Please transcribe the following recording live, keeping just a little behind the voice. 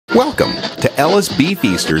Welcome to Ellis B.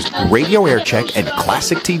 Feaster's Radio Aircheck and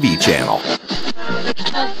Classic TV channel.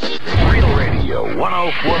 Real Radio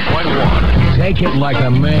 104.1. Take it like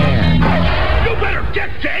a man. You better get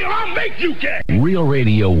gay or I'll make you gay. Real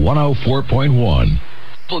Radio 104.1.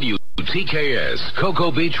 WTKS,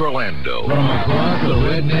 Cocoa Beach, Orlando. From across the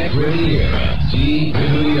redneck Riviera, sea to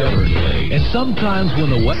the Everglades. And sometimes when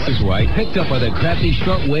the weather's right, picked up by the crappy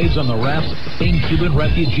short waves on the rafts in Cuban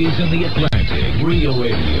refugees in the Atlantic. Real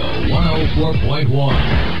Radio 104.1.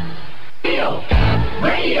 Real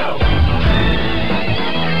Radio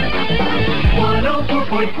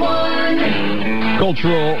 104.1.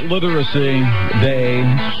 Cultural Literacy Day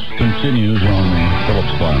continues on the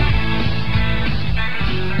Phillips file.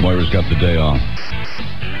 Moira's got the day off.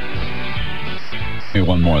 Maybe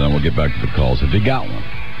one more, then we'll get back to the calls. If you got one.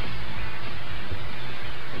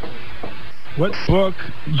 What book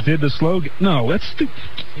did the slogan? No, that's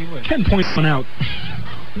Ken points one out.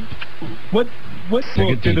 What book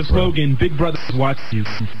did the slogan "Big Brother watch you"?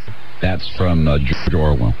 That's from George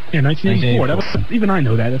Orwell. Yeah, 1984. That was, even I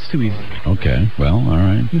know that. That's too easy. Okay, well, all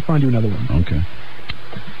right. Let me find you another one. Okay.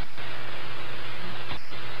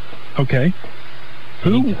 Okay.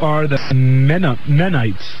 Who are the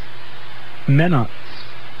Mennonites? Mennonites.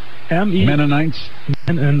 Mennonites?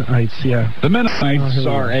 Mennonites, yeah. The Mennonites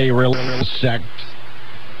are a religious sect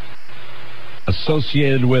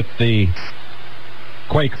associated with the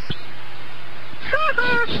Quakers.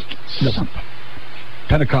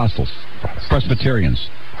 Pentecostals. Presbyterians.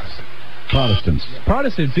 Protestants.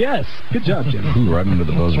 Protestants, yes. Good job, Jim. Ooh, right under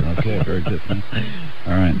the buzzer. Okay, very good.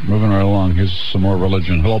 All right, moving right along. Here's some more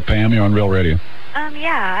religion. Hello, Pam. You're on Real Radio.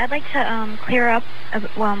 Yeah, I'd like to clear up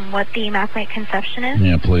what the Immaculate Conception is.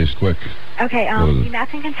 Yeah, please, quick. Okay, the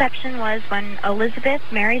Immaculate Conception was when Elizabeth,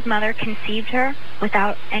 Mary's mother, conceived her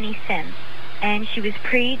without any sin. And she was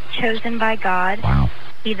pre-chosen by God to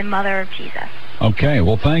be the mother of Jesus. Okay,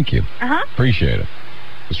 well, thank you. Appreciate it.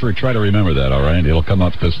 Just try to remember that, all right? It'll come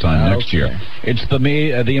up this time next year. It's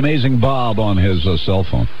the Amazing Bob on his cell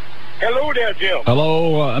phone. Hello there, Jim.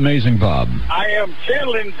 Hello, Amazing Bob. I am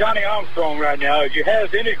channeling Johnny Armstrong right now. If you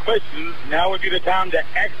have any questions, now would be the time to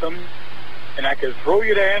ask them, and I can throw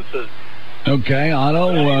you the answers. Okay,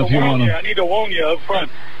 Otto, if you want to... I need to warn you up front.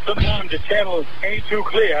 Sometimes the channel ain't too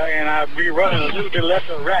clear, and I'll be running a little bit left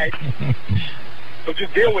or right. So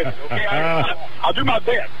just deal with it, okay? I'll do my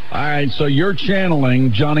best. All right, so you're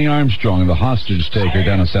channeling Johnny Armstrong, the hostage taker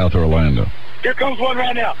down in South Orlando. Here comes one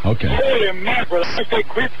right now. Okay. Holy mackerel. I say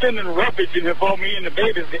quit sending rubbish in here for me and the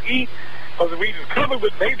babies to eat, because we just covered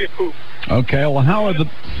with baby poop. Okay, well, how are the...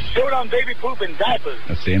 Showed on baby poop and diapers.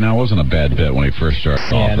 See, now it wasn't a bad bit when he first started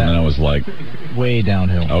off, and then it was like... way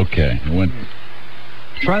downhill. Okay. It went...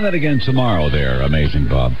 Try that again tomorrow there, Amazing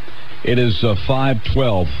Bob. It is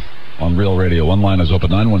 5:12 on Real Radio. One line is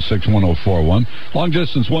open, 916-1041. Long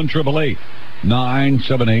distance,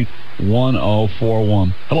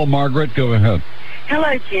 1-888-978-1041. Hello, Margaret. Go ahead.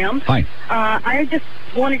 Hello, Jim. Hi. I just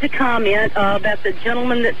wanted to comment about the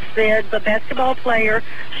gentleman that said the basketball player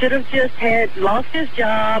should have just lost his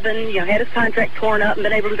job and had his contract torn up and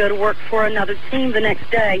been able to go to work for another team the next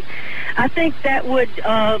day. I think that would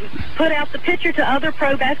put out the picture to other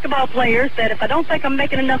pro basketball players that if I don't think I'm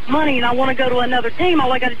making enough money and I want to go to another team,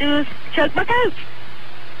 all I got to do is choke my coach.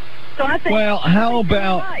 So I think. Well, how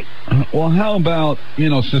about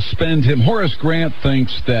suspend him? Horace Grant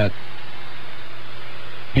thinks that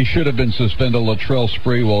he should have been suspended. Latrell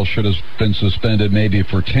Sprewell should have been suspended maybe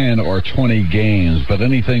for 10 or 20 games, but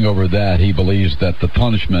anything over that, he believes that the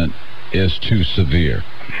punishment is too severe,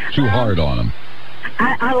 too hard on him.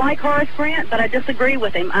 I like Horace Grant, but I disagree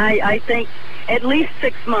with him. I think at least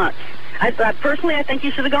 6 months. Personally, I think he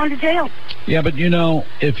should have gone to jail. Yeah, but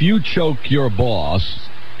if you choke your boss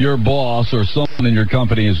or someone in your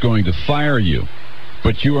company is going to fire you,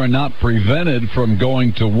 but you are not prevented from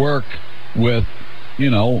going to work with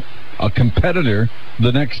a competitor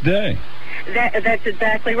the next day. That's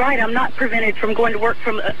exactly right. I'm not prevented from going to work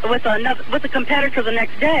with a competitor the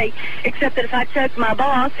next day, except that if I choked my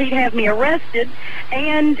boss, he'd have me arrested.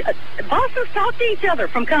 And bosses talk to each other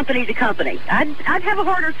from company to company. I'd have a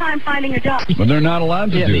harder time finding a job. But they're not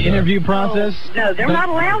allowed to do the that. Interview process? No, they're not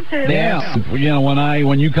allowed to. Yeah.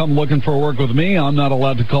 When you come looking for work with me, I'm not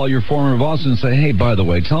allowed to call your former boss and say, hey, by the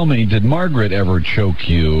way, tell me, did Margaret ever choke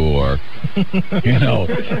you? Or,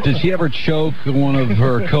 did she ever choke one of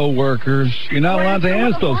her co-workers? You're not allowed to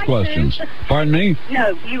ask those questions. Pardon me?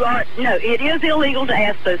 No, you are. No, it is illegal to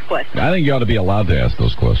ask those questions. I think you ought to be allowed to ask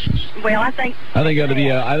those questions. Well, I think you ought to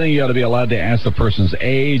be. I think you ought to be allowed to ask the person's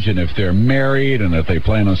age and if they're married and if they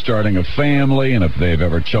plan on starting a family and if they've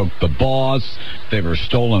ever choked the boss, if they've ever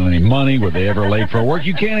stolen any money, were they ever late for work.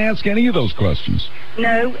 You can't ask any of those questions.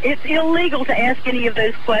 No, it's illegal to ask any of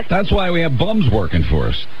those questions. That's why we have bums working for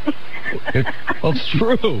us. Well, it's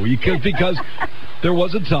true. Because there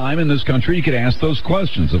was a time in this country you could ask those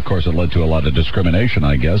questions. Of course, it led to a lot of discrimination,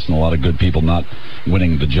 I guess, and a lot of good people not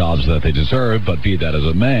winning the jobs that they deserve. But be that as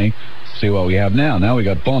it may, see what we have now. Now we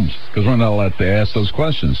got bums because we're not allowed to ask those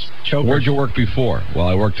questions. Where'd you work before? Well,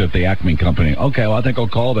 I worked at the Acme Company. Okay, well, I think I'll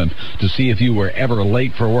call them to see if you were ever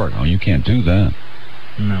late for work. Oh, you can't do that.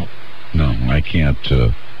 No. No, I can't.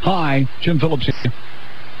 Hi, Jim Phillips here.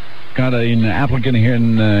 Got an applicant here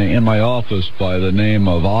in my office by the name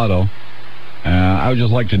of Otto. I would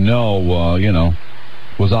just like to know,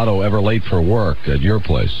 was Otto ever late for work at your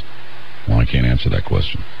place? Well, I can't answer that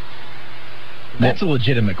question. That's a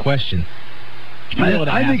legitimate question.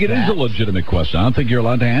 I think it is a legitimate question. I don't think you're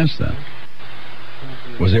allowed to ask that.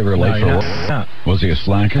 Was he ever late for work? No. Was he a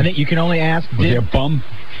slacker? I think you can only ask. Was he a bum?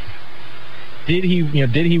 Did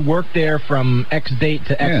he work there from X date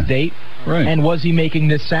to X date? Right. And was he making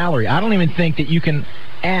this salary? I don't even think that you can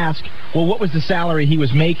ask, well, what was the salary he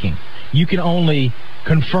was making? You can only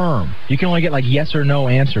confirm. You can only get like yes or no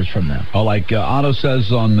answers from them. Oh, like Otto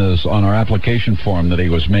says on our application form that he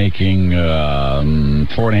was making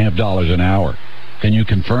 $4.50 an hour. Can you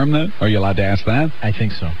confirm that? Are you allowed to ask that? I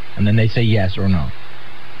think so. And then they say yes or no.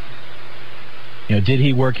 Did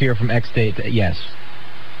he work here from X date to yes?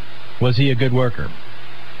 Was he a good worker?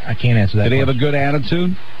 I can't answer that. Did he have a good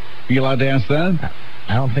attitude? Are you allowed to ask that?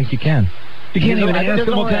 I don't think you can. You can't even ask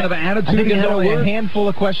him what kind of attitude I think he there's had only at work? a handful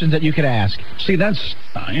of questions that you could ask. See, that's,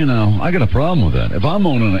 I got a problem with that. If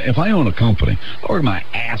I own a company, I work my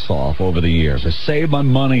ass off over the years. I save my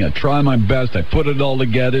money, I try my best, I put it all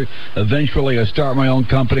together. Eventually, I start my own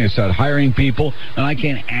company, I start hiring people, and I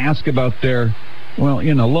can't ask about their,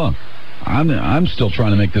 look. I'm still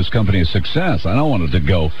trying to make this company a success. I don't want it to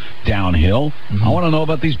go downhill. I want to know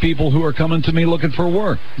about these people who are coming to me looking for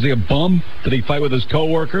work. Is he a bum? Did he fight with his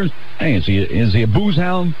coworkers? Hey, is he a booze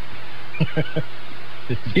hound?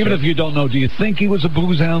 Even if you don't know, do you think he was a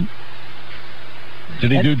booze hound?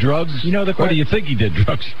 Did he do drugs? Or do you think he did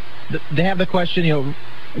drugs? They have the question,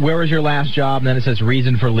 where was your last job? And then it says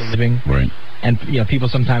reason for leaving. Right. And, people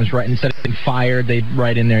sometimes write, instead of being fired, they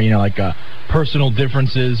write in there, like personal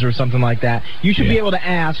differences or something like that. You should be able to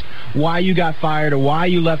ask why you got fired or why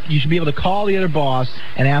you left. You should be able to call the other boss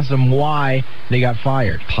and ask them why they got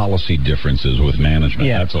fired. Policy differences with management.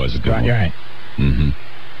 Yeah. That's always a good one. Right. Mm-hmm.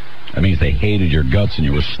 That means they hated your guts and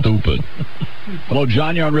you were stupid. Hello,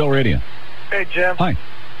 John. You're on Real Radio. Hey, Jim. Hi.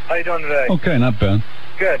 How you doing today? Okay, not bad.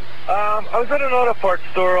 Good. I was at an auto parts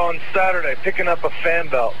store on Saturday picking up a fan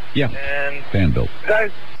belt. Yeah. And fan belt.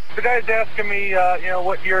 The guy's asking me,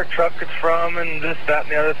 what year truck it's from and this, that,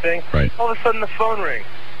 and the other thing. Right. All of a sudden the phone rings.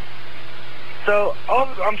 So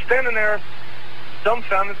I'm standing there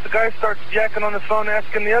dumbfounded. The guy starts jacking on the phone,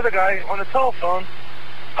 asking the other guy on the telephone,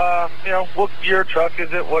 what year truck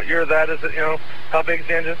is it? What year that is it? How big is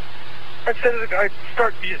the engine? I said to the guy,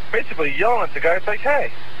 start basically yelling at the guy. It's like,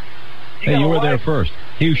 hey. You were there first.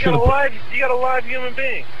 You got a live human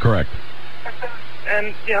being. Correct.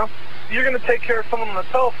 And, you're going to take care of someone on the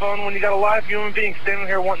telephone when you got a live human being standing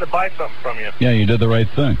here wanting to buy something from you. Yeah, you did the right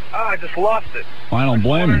thing. I just lost it. Well, I don't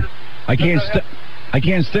blame you. I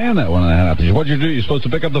can't stand that when that happens. What you do, you're supposed to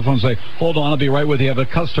pick up the phone and say, hold on, I'll be right with you. I have a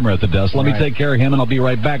customer at the desk. Let me take care of him, and I'll be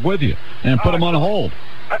right back with you. And put him on hold.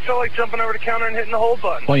 I felt like jumping over the counter and hitting the hold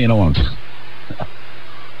button. Well, you know what I'm saying.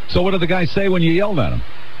 So what did the guy say when you yelled at him?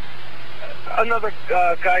 Another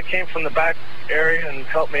guy came from the back area and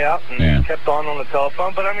helped me out and kept on the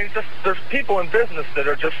telephone. But, there's people in business that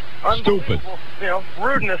are just stupid.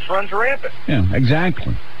 Rudeness runs rampant. Yeah,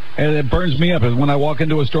 exactly. And it burns me up. When I walk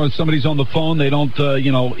into a store and somebody's on the phone, they don't,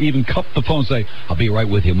 even cup the phone and say, I'll be right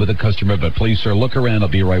with you. I'm with a customer, but please, sir, look around. I'll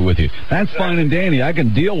be right with you. That's fine and dandy. I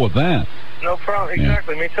can deal with that. No problem.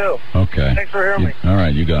 Exactly. Me too. Okay. Thanks for hearing me. All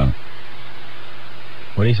right, you got it.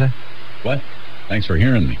 What do you say? What? Thanks for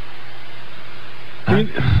hearing me.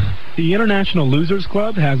 The International Losers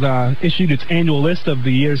Club has issued its annual list of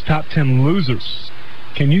the year's top 10 losers.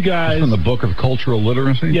 Can you guys... From the Book of Cultural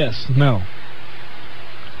Literacy? Yes. No.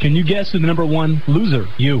 Can you guess who the number one loser,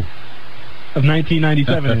 of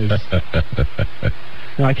 1997 is?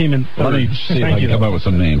 No, I came in third. Let me see if I can come up with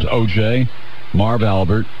some names. O.J., Marv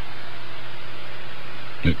Albert.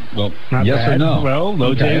 Well, Not yes bad. or no? Well,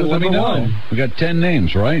 O.J. was let me number know. one. We got 10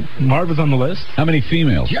 names, right? Marv is on the list. How many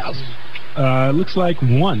females? Yes. Looks like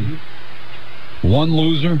one. One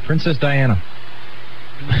loser? Princess Diana.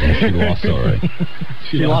 Yeah, she lost all right.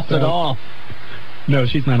 She lost it all. No,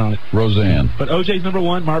 she's not on it. Roseanne. But OJ's number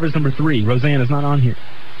 1, Marv is number 3. Roseanne is not on here.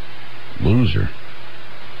 Loser.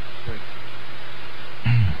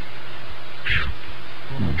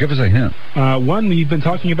 Give us a hint. One we've been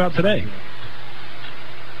talking about today.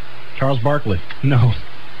 Charles Barkley. No.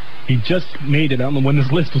 He just made it. I don't know when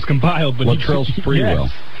this list was compiled, but Latrell Sprewell.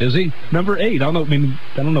 Yes. Is he? Number 8. I don't know. I mean,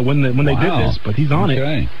 I don't know when they did this, but he's on it.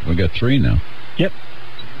 Okay, we got 3 now. Yep.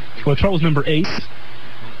 Latrell's number 8.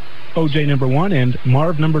 OJ number 1 and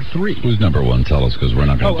Marv number 3. Who's number 1? Tell us, because we're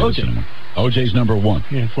not going to do this anymore. OJ's number 1.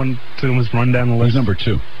 Yeah, if one to let's run down the list. Who's number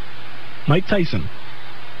 2? Mike Tyson.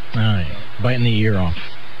 All right, biting the ear off.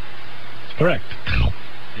 Correct.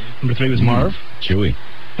 Number 3 was Marv. Chewy.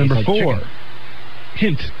 Number like 4. chicken.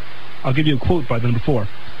 Hint. I'll give you a quote by number 4.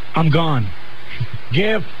 I'm gone.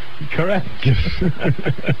 Give. Correct.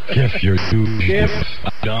 Giff, you're huge. Giff.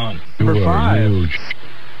 I'm gone. Number You are 5 huge.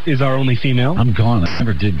 is our only female. I'm gone. I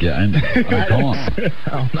never did get. I'm gone.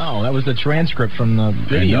 Oh no, that was the transcript from the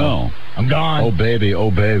video. I know. I'm gone. Oh baby, oh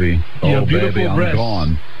baby, You oh have beautiful baby, I'm breasts.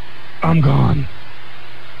 gone. I'm gone.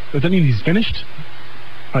 Does that mean he's finished?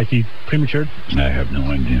 Like he prematured? I have no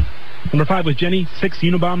idea. Number 5 was Jenny. 6,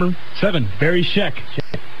 Unabomber. 7, Barry Sheck.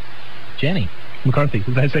 Jenny McCarthy.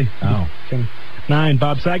 What did I say? Oh. Jenny. 9,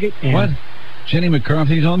 Bob Saget. And What? Jenny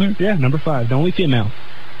McCarthy's on there? Yeah, number 5. The only female.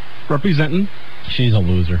 Representing. She's a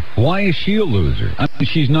loser. Why is she a loser? I mean,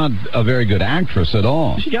 she's not a very good actress at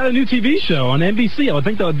all. She got a new TV show on NBC. I would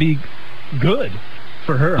think that would be good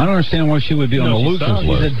for her. I don't understand why she would be on the losers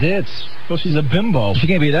list. She's a ditz. Well, she's a bimbo. She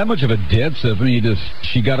can't be that much of a ditz if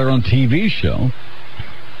she got her own TV show.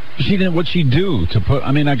 She didn't. What'd she do to put?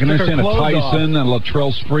 I mean, I can Took her understand a clothes Tyson and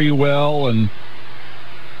Latrell Sprewell and.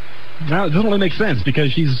 Now, it doesn't really make sense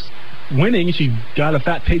because she's winning. She got a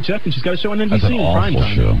fat paycheck and she's got a show on NBC That's an in prime awful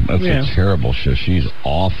time. show. That's Yeah. a terrible show. She's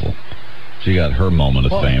awful. She got her moment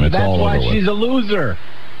of fame. It's all over That's why she's a loser.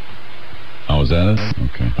 Oh, is that it?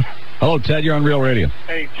 Okay. Hello, Ted. You're on Real Radio.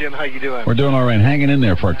 Hey, Jim, how you doing? We're doing all right. Hanging in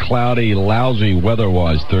there for a cloudy, lousy,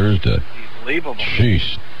 weather-wise Thursday. Unbelievable.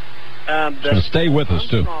 Jeez. So stay with us,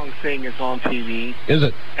 too. Armstrong thing is on TV. Is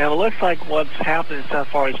it? And it looks like what's happened so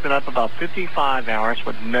far, he's been up about 55 hours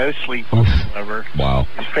with no sleep whatsoever. Wow.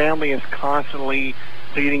 His family is constantly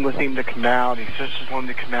pleading with him to come out. His sisters want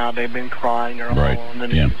him to come out. They've been crying. They're Right. all on the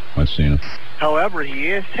Yeah, news. I've seen it. However, he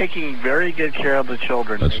is taking very good care of the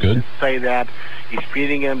children. That's He good. did say that. He's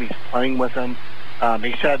feeding them. He's playing with them.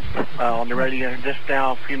 He said on the radio just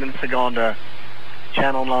now, a few minutes ago on the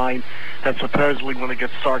Channel 9, that supposedly when it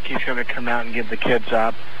gets dark, he's going to come out and give the kids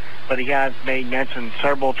up. But he has made mention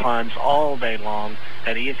several times all day long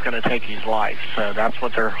that he is going to take his life. So that's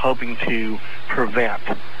what they're hoping to prevent,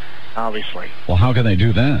 obviously. Well, how can they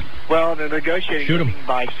do that? Well, they're negotiating Shoot 'em.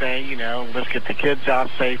 by saying, let's get the kids out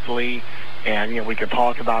safely, and, we can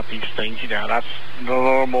talk about these things. That's the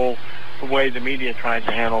normal way the media tries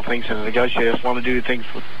to handle things, and the negotiators want to do things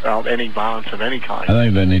without any violence of any kind. I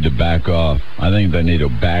think they need to back off. I think they need to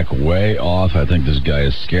back way off. I think this guy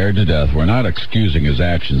is scared to death. We're not excusing his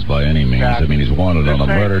actions by any means. Exactly. I mean, he's wanted on a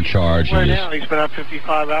murder charge. Wear down. He's been up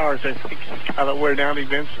 55 hours. I think he's got to wear down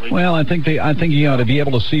eventually. Well, I think he ought to be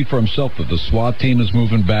able to see for himself that the SWAT team is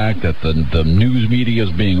moving back, that the news media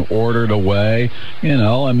is being ordered away,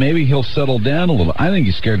 and maybe he'll settle down a little. I think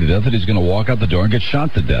he's scared to death that he's going to walk out the door and get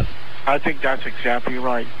shot to death. I think that's exactly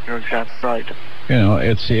right. You're exactly right.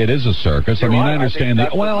 It is a circus. You're I mean, right. I understand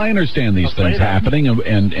I understand these things happening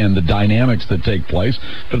and the dynamics that take place.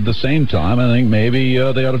 But at the same time, I think maybe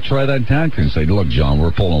they ought to try that tactic and say, look, John,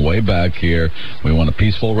 we're pulling way back here. We want a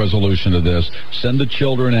peaceful resolution to this. Send the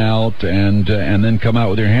children out and then come out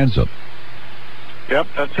with your hands up. Yep,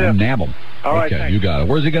 that's it. And nab them. All right, okay, thanks. you got it.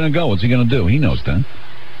 Where's he going to go? What's he going to do? He knows that.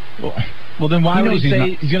 Well, then why He would knows he he's say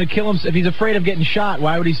not- he's going to kill himself? If he's afraid of getting shot,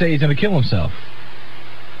 why would he say he's going to kill himself?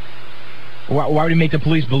 Why would he make the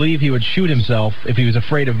police believe he would shoot himself if he was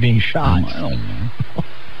afraid of being shot? I don't know.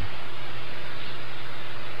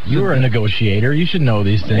 You're a negotiator. You should know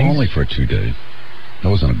these things. Only for 2 days. That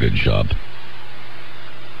wasn't a good job.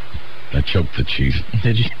 I choked the chief.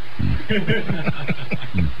 Did you?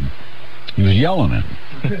 He was yelling at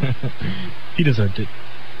him. He deserved it.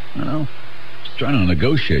 I know. He's trying to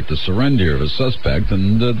negotiate the surrender of a suspect,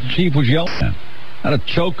 and the chief was yelling at him. How to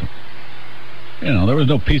choke him. There was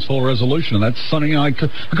no peaceful resolution, and that's something I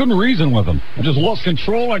couldn't reason with him. I just lost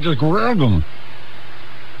control. I just grabbed him.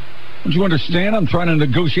 Don't you understand? I'm trying to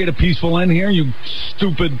negotiate a peaceful end here, you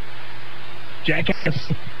stupid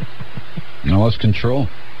Jackass. I lost control.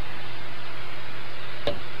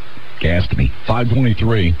 Gassed me.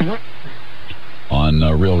 523 on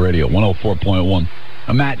Real Radio, 104.1.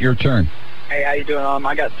 Matt, your turn. Hey, how you doing?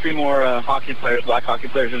 I got 3 more hockey players, black hockey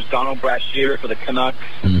players. There's Donald Brashear for the Canucks.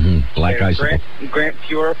 Black There's icicle. Grant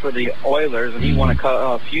Pure for the Oilers, and he won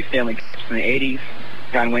a few Stanley Cups in the 80s.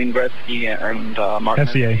 John Wayne Gretzky and Mark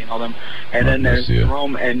Messier and all them. And then there's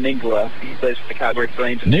Jerome Enigla. He plays for the Calgary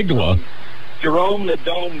Flames. Nigla? Jerome the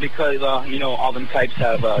Dome, because, all them types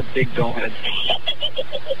have big dome heads.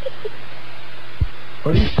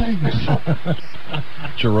 What are you saying?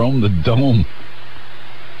 Jerome the Dome.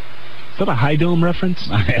 Is that a high dome reference?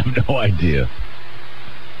 I have no idea.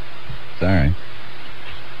 It's all right.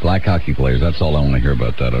 Black hockey players, that's all I want to hear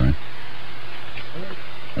about that, all right?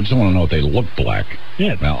 I just want to know if they look black.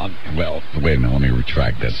 Yeah. Well, wait a minute. Let me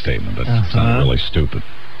retract that statement. That sounded really stupid.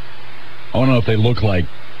 I want to know if they look like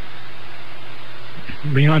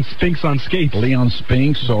Leon Spinks on skates. Leon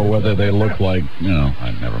Spinks, or whether they look like,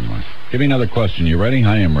 never mind. Give me another question. You ready?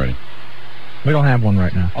 I am ready. We don't have one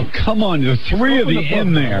right now. Oh, come on. There's 3 of you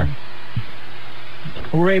in there.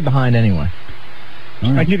 We're way behind anyway.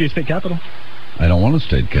 Right. I can give you a state capital. I don't want a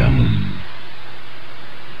state capital.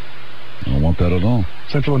 I don't want that at all.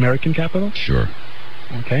 Central American capital? Sure.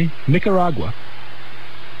 Okay. Nicaragua.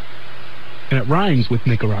 And it rhymes with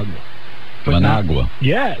Nicaragua. Managua.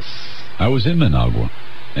 Yes. I was in Managua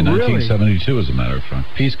in 1972, as a matter of fact.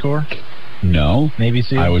 Peace Corps? No. Navy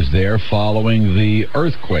SEAL? I was there following the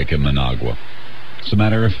earthquake in Managua. As a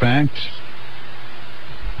matter of fact,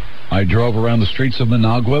 I drove around the streets of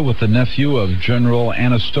Managua with the nephew of General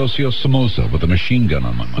Anastasio Somoza with a machine gun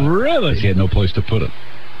on my mind. Really? He had no place to put it.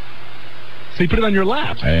 So you put it on your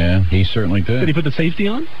lap? Yeah, he certainly did. Did he put the safety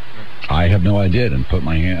on? I have no idea. I didn't put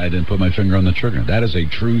my finger on the trigger. That is a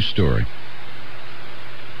true story.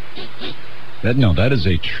 That is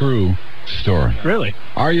a true story. Really?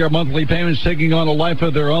 Are your monthly payments taking on a life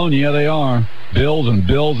of their own? Yeah, they are. Bills and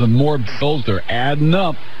bills and more bills. They're adding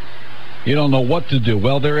up. You don't know what to do.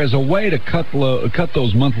 Well, there is a way to cut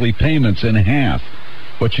those monthly payments in half.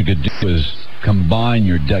 What you could do is combine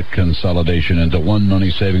your debt consolidation into one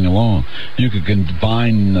money-saving loan. You could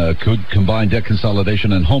combine debt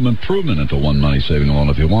consolidation and home improvement into one money-saving loan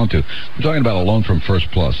if you want to. I'm talking about a loan from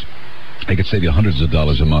First Plus. They could save you hundreds of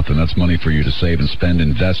dollars a month, and that's money for you to save and spend,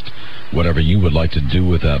 invest, whatever you would like to do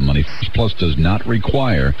with that money. First Plus does not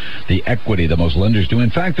require the equity that most lenders do.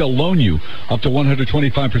 In fact, they'll loan you up to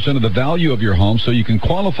 125% of the value of your home, so you can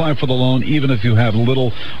qualify for the loan even if you have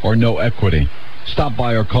little or no equity. Stop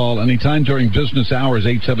by or call anytime during business hours,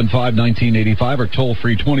 875-1985, or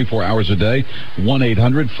toll-free 24 hours a day,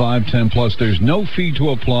 1-800-510-PLUS. There's no fee to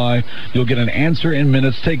apply. You'll get an answer in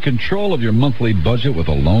minutes. Take control of your monthly budget with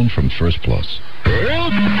a loan from First Plus.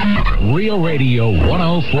 Real Radio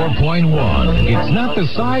 104.1. It's not the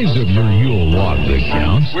size of your Yule log that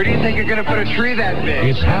counts. Where do you think you're going to put a tree that big?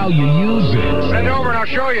 It's how you use it. Bend over and I'll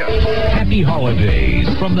show you. Happy holidays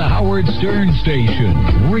from the Howard Stern Station.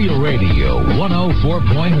 Real Radio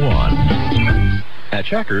 104.1. At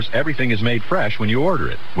Checkers, everything is made fresh when you order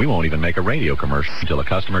it. We won't even make a radio commercial until a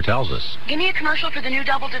customer tells us. Give me a commercial for the new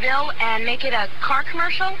Double DeVille and make it a car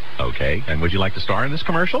commercial. Okay, and would you like to star in this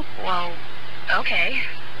commercial? Well, okay.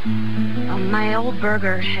 My old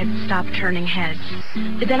burger had stopped turning heads.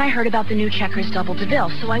 But then I heard about the new Checkers Double DeVille,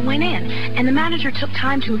 so I went in, and the manager took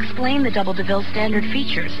time to explain the Double DeVille standard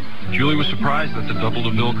features. Julie was surprised that the Double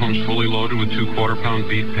DeVille comes fully loaded with 2 quarter-pound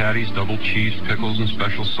beef patties, double cheese, pickles, and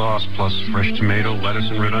special sauce, plus fresh tomato, lettuce,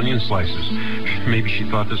 and red onion slices. Maybe she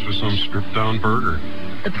thought this was some stripped-down burger.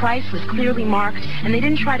 The price was clearly marked, and they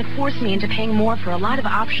didn't try to force me into paying more for a lot of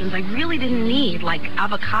options I really didn't need, like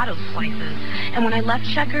avocado slices. And when I left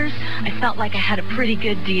Checkers, I felt like I had a pretty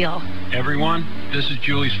good deal. Everyone, this is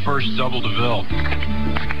Julie's first Double DeVille.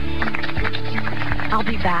 I'll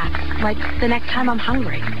be back, like the next time I'm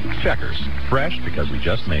hungry. Checkers, fresh because we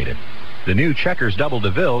just made it. The new Checkers Double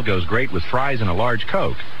DeVille goes great with fries and a large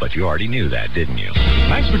Coke, but you already knew that, didn't you?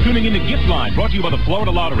 Thanks for tuning in to Gift Line, brought to you by the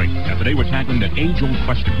Florida Lottery. And today we're tackling that age-old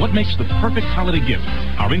question, what makes the perfect holiday gift?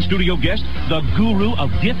 Our in-studio guest, the guru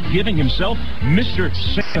of gift-giving himself, Mr.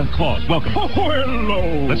 Santa Claus. Welcome. Oh,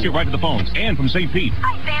 hello. Let's get right to the phones. Ann from St. Pete.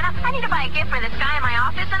 Hi, Santa. I need to buy a gift for this guy in my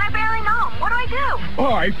office, and I barely know him. What do I do?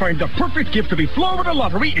 Oh, I find the perfect gift to be Florida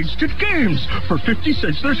Lottery Instant Games. For 50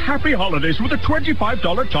 cents, there's Happy Holidays with a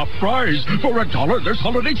 $25 top prize. For $1, there's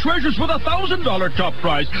Holiday Treasures with a $1,000 top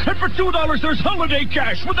prize. And for $2, there's Holiday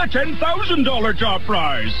Cash with a $10,000 top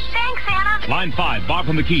prize. Thanks, Santa. Line 5, Bob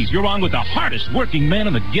from the Keys. You're on with the hardest working man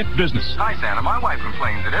in the gift business. Hi, Santa. My wife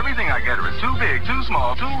complains that everything I get her is too big, too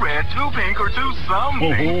small, too red, too pink, or too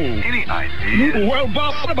something. Any ideas? Well,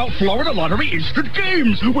 Bob, what about Florida Lottery Instant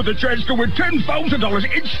Games? With a chance to win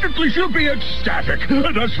 $10,000 instantly, she'll be ecstatic.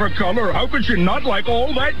 And as for color, how could she not like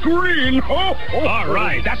all that green? All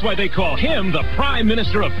right, that's why they call him the Prime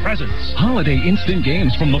Minister of Presents. Holiday Instant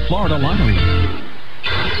Games from the Florida Lottery.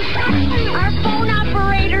 Our phone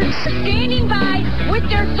operators are standing by with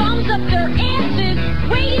their thumbs up their asses,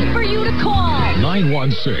 waiting for you to call.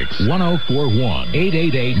 916-1041.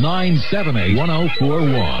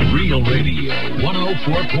 888-978-1041. Real Radio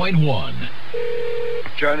 104.1.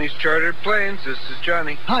 Johnny's Chartered Planes. This is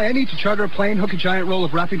Johnny. Hi, I need to charter a plane, hook a giant roll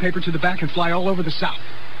of wrapping paper to the back, and fly all over the South.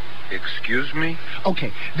 Excuse me?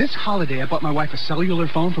 Okay, this holiday I bought my wife a cellular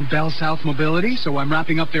phone from Bell South Mobility, so I'm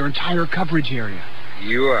wrapping up their entire coverage area.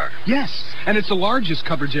 You are? Yes, and it's the largest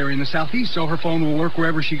coverage area in the Southeast, so her phone will work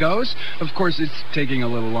wherever she goes. Of course, it's taking a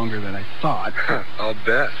little longer than I thought. I'll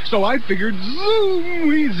bet. So I figured, zoom,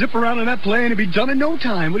 we zip around in that plane and be done in no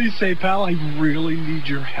time. What do you say, pal? I really need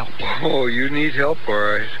your help. Oh, you need help, all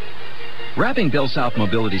right. Wrapping Bell South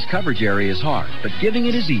Mobility's coverage area is hard, but giving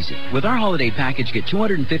it is easy. With our holiday package, get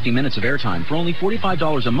 250 minutes of airtime for only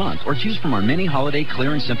 $45 a month, or choose from our many holiday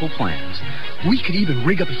clear and simple plans. We could even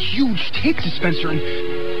rig up a huge tape dispenser and...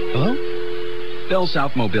 Hello? Bell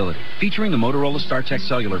South Mobility, featuring the Motorola StarTech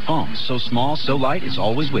cellular phones. So small, so light, it's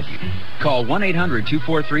always with you. Call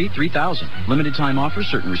 1-800-243-3000. Limited time offer,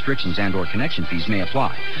 certain restrictions and or connection fees may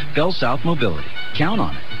apply. Bell South Mobility. Count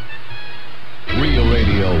on it. Real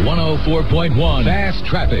Radio 104.1. Fast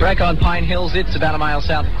traffic. Wreck on Pine Hills. It's about a mile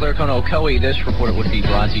south of Clearcono-Ocoee. This report would be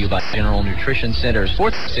brought to you by General Nutrition Centers.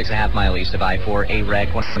 6.5 mile east of I-4. A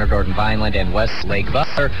wreck, 100 Garden Vineland and West Lake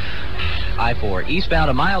Butler. I-4 eastbound,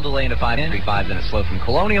 a mile delay into 5 minutes slow from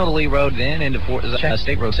Colonial to Lee Road, then into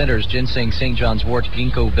State Road Centers, Ginseng, St. John's Wort,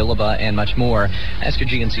 Ginkgo, Billaba, and much more. Ask your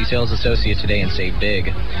GNC sales associate today and save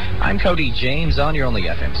big. I'm Cody James on your only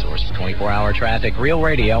FM source for 24-hour traffic. Real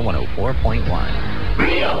Radio 104.1.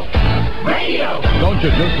 Real Radio. Don't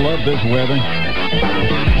you just love this weather?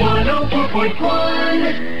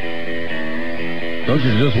 104.1. Don't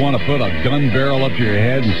you just want to put a gun barrel up your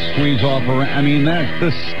head and squeeze off around? I mean, that's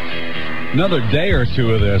this another day or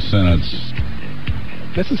two of this, and it's...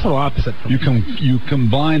 This is total opposite. You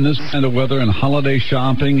combine this kind of weather and holiday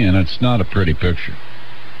shopping, and it's not a pretty picture.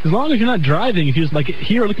 As long as you're not driving, if you're just like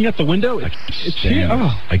here looking out the window, it's here.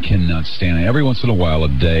 Oh. I cannot stand it. Every once in a while, a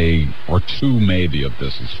day or two maybe of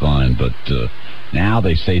this is fine, but now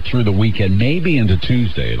they say through the weekend, maybe into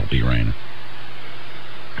Tuesday, it'll be raining.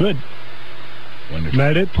 Good. Wonderful.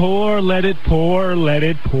 Let it pour, let it pour, let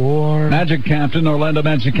it pour. Orlando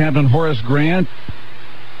Magic Captain Horace Grant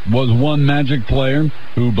was one Magic player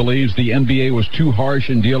who believes the NBA was too harsh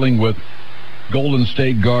in dealing with Golden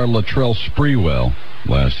State guard Latrell Sprewell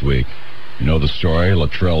last week. You know the story.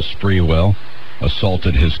 Latrell Sprewell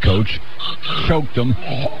assaulted his coach, choked him,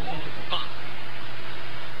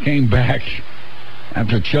 came back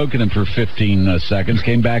after choking him for 15 seconds,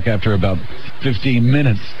 came back after about 15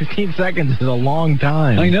 minutes. 15 seconds is a long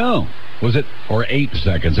time. I know. Was it? Or 8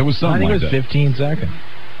 seconds. It was something like that. I think it was 15 seconds.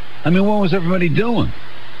 I mean, what was everybody doing?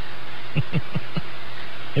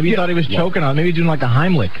 Maybe he thought he was choking on. Maybe doing like a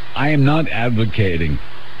Heimlich. I am not advocating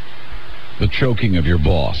the choking of your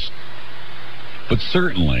boss. But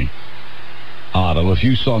certainly, Otto, if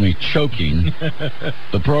you saw me choking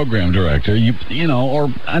the program director, you know,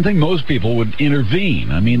 or I think most people would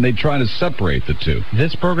intervene. I mean, they'd try to separate the two.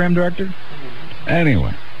 This program director?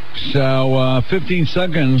 Anyway, so 15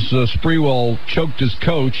 seconds, Sprewell choked his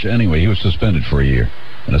coach. Anyway, he was suspended for a year,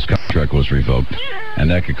 and his contract was revoked. And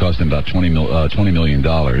that could cost him about $20 million.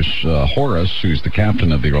 Horace, who's the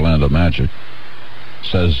captain of the Orlando Magic,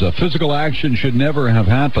 says physical action should never have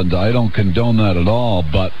happened. I don't condone that at all,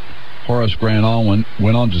 but Horace Grant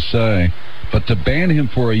went on to say, but to ban him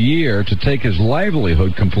for a year, to take his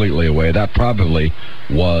livelihood completely away, that probably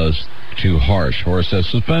was too harsh. Horace says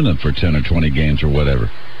suspend him for 10 or 20 games or whatever.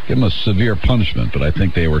 Give him a severe punishment, but I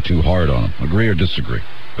think they were too hard on him. Agree or disagree?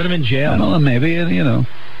 Put him in jail. Well, maybe, you know.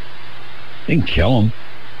 You can kill him.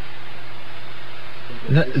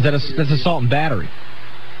 That's assault and battery.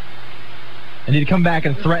 And did he come back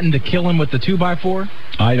and threaten to kill him with the 2x4?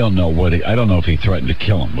 I don't know I don't know if he threatened to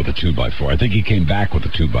kill him with a 2x4. I think he came back with a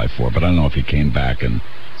 2x4, but I don't know if he came back and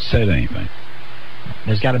said anything.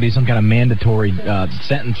 There's got to be some kind of mandatory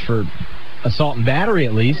sentence for assault and battery,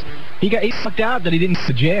 at least. He fucked out that he didn't go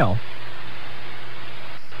to jail.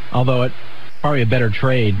 Although Probably a better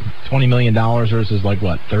trade. $20 million versus,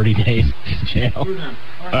 30 days in jail.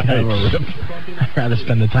 I'd rather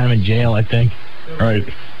spend the time in jail, I think. Right.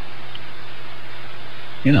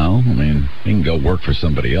 He can go work for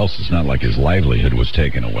somebody else. It's not like his livelihood was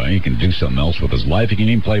taken away. He can do something else with his life. He can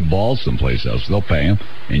even play ball someplace else. They'll pay him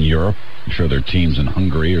in Europe. I'm sure there are teams in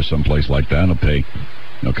Hungary or someplace like that. They'll pay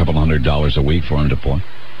a couple $100 a week for him to play.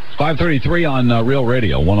 5:33 on Real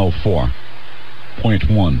Radio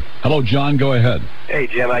 104.1. Hello, John. Go ahead. Hey,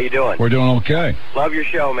 Jim. How you doing? We're doing okay. Love your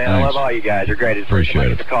show, man. Thanks. I love all you guys. You're great. It's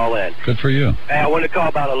Appreciate it. to call in. Good for you. Hey, I wanted to call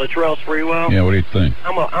about a Latrell Sprewell. Yeah, what do you think?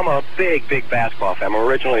 I'm a big basketball fan. I'm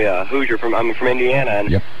originally a Hoosier I'm from Indiana,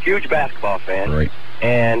 and huge basketball fan. Great.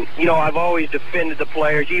 And I've always defended the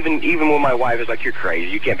players, even when my wife is like, "You're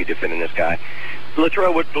crazy. You can't be defending this guy." What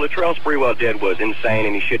Latrell Sprewell did was insane,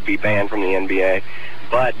 and he should be banned from the NBA.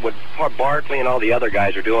 But what Barkley and all the other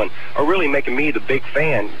guys are doing are really making me, the big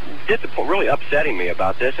fan, really upsetting me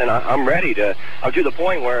about this. And I'm ready to. I'm to the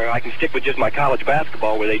point where I can stick with just my college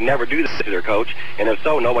basketball, where they never do this to their coach, and if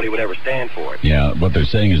so, nobody would ever stand for it. Yeah, what they're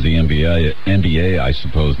saying is the NBA, I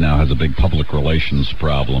suppose, now has a big public relations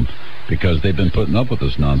problem, because they've been putting up with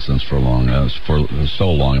this nonsense for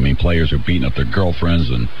so long. I mean, players are beating up their girlfriends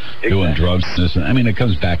and doing drugs. It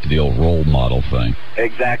comes back to the old role model thing.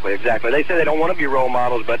 Exactly. They say they don't want to be role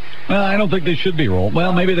models, but I don't think they should be role.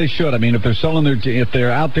 Well, maybe they should. If they're selling if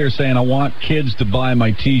they're out there saying, "I want kids to buy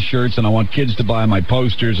my T-shirts and I want kids to buy my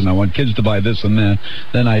posters and I want kids to buy this and that,"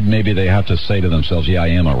 then maybe they have to say to themselves, "Yeah, I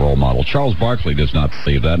am a role model." Charles Barkley does not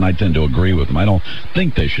believe that, and I tend to agree with him. I don't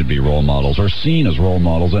think they should be role models or seen as role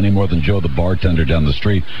models any more than Joe the bartender down the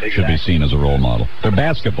street should be seen as a role model. They're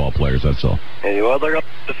basketball players, that's all. Well, they're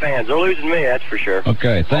the fans. They're losing me, that's for sure.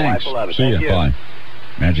 Okay, thanks. See you. Bye.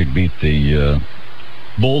 Magic beat the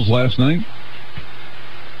Bulls last night.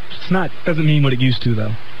 Doesn't mean what it used to,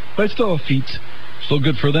 though. But it's still a feat. Still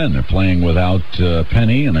good for them. They're playing without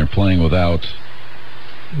Penny, and they're playing without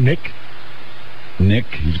Nick.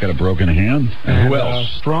 He's got a broken hand. And who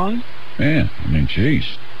else? Strong. Yeah, jeez.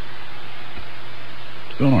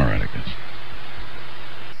 Doing all right, I guess.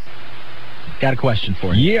 Got a question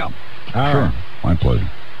for you. Yeah. Sure. Right. My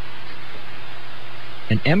pleasure.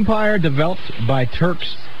 An empire developed by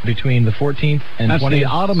Turks between the 14th and 20th. That's the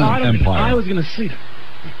Ottoman Empire. I was going to say that.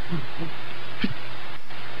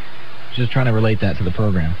 Just trying to relate that to the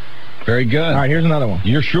program. Very good. All right, here's another one.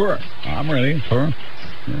 You're sure? I'm ready for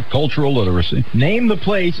cultural literacy. Name the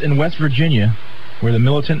place in West Virginia where the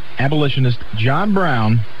militant abolitionist John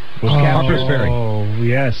Brown was captured. Harper's Ferry. Oh,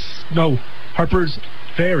 yes. No, Harper's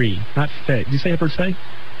Ferry, not Fay. Did you say Harper's Ferry?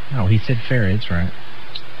 No, he said Ferry. That's right.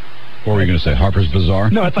 What were you going to say, Harper's Bazaar?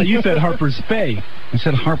 No, I thought you said Harper's Bay. I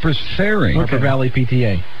said Harper's Ferry. Harper Valley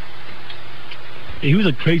PTA. He was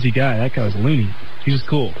a crazy guy. That guy was loony. He was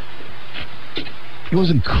cool. He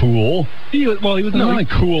wasn't cool. He was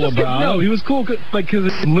cool about it. No, he was cool because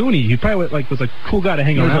it's loony. He probably was a cool guy to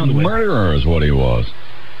hang around with. He was a murderer is what he was.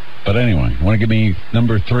 But anyway, want to give me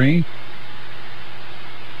number 3?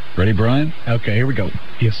 Ready, Brian? Okay, here we go.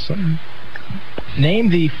 Yes, sir. Name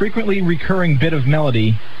the frequently recurring bit of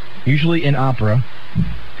melody, usually in opera,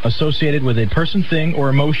 associated with a person, thing, or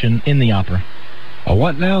emotion in the opera. A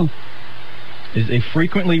what now? Is a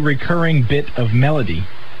frequently recurring bit of melody,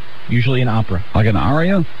 usually in opera. Like an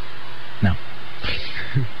aria? No.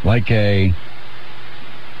 Like a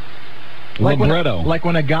libretto. Like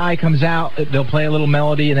when a guy comes out, they'll play a little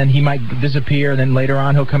melody, and then he might disappear, and then later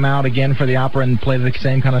on he'll come out again for the opera and play the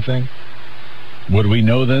same kind of thing. Would we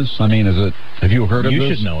know this? Have you heard of this?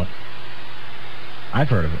 You should know it. I've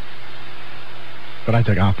heard of it. But I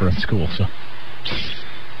took opera in school, so.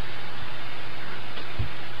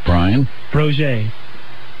 Brian? Roger.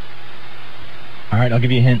 All right, I'll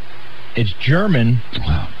give you a hint. It's German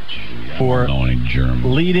for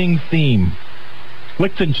German. Leading theme.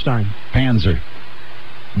 Liechtenstein. Panzer.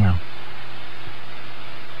 No.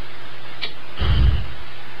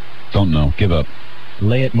 Don't know. Give up.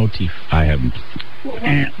 Leitmotif. I haven't.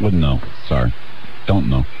 Wouldn't know. Sorry. Don't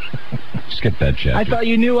know. Skip that chapter. I thought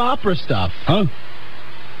you knew opera stuff. Huh?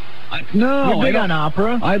 No, you're big on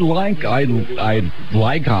opera. I like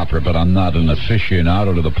opera, but I'm not an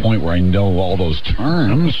aficionado to the point where I know all those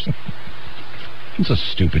terms. It's a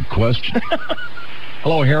stupid question.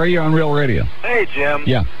 Hello, Harry. You're on Real Radio. Hey, Jim.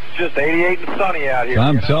 Yeah. It's just 88 and sunny out here.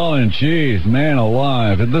 I'm telling you, geez, man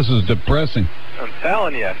alive. This is depressing. I'm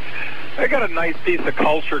telling you. I got a nice piece of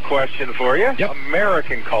culture question for you. Yep.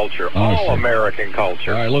 American culture. American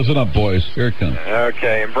culture. All right, listen up, boys. Here it comes.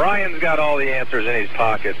 Okay, and Brian's got all the answers in his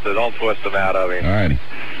pocket, so don't twist them out of him. All righty.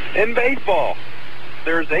 In baseball,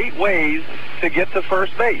 there's 8 ways to get to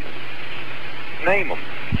first base. Name them.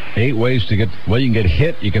 8 ways to get... Well, you can get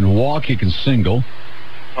hit, you can walk, you can single.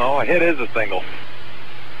 Oh, a hit is a single.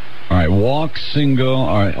 All right, walk, single.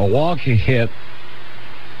 All right, a walk, a hit.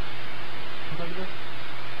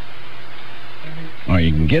 All right,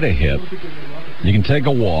 you can get a hit. You can take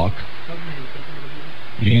a walk.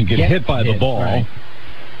 You can get hit by the ball. Right.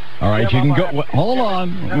 All right, you can go... Hold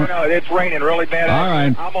on. No, it's raining really bad. All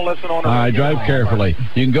right. I'm going to listen on. All right, drive carefully.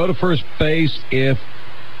 You can go to first base if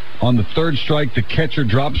on the third strike the catcher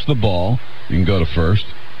drops the ball. You can go to first.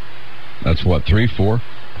 That's what, 3, 4?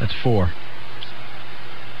 That's 4.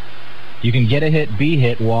 You can get a hit, be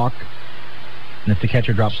hit, walk, and if the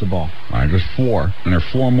catcher drops the ball. All right, there's 4. And there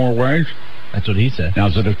are 4 more ways? That's what he said. Now,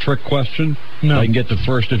 is it a trick question? No. I can get to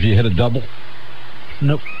first if you hit a double?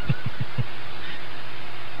 Nope.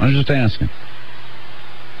 I'm just asking.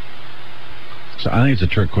 So I think it's a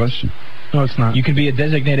trick question. No, it's not. You can be a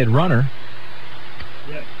designated runner.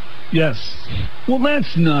 Yes. Well,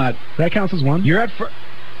 that's not... That counts as 1. You're at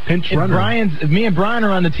pinch runner. If me and Brian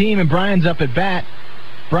are on the team and Brian's up at bat,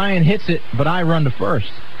 Brian hits it, but I run to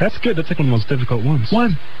first. That's good. That's like one of the most difficult ones.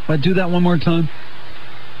 What? Do that one more time.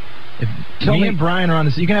 If me and Brian are on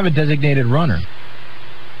this, you can have a designated runner.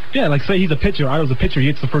 Yeah, like say he's a pitcher. I was a pitcher. He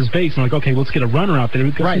hits the first base. And I'm like, okay, let's get a runner out there.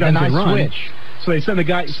 Right, then I switch. So they send the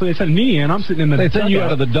guy. So they send me in. I'm sitting in the. They send you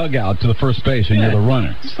out of the dugout to the first base, and you're the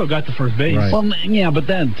runner. You still got the first base. Right. Well, yeah, but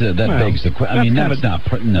that begs the question. I mean, that's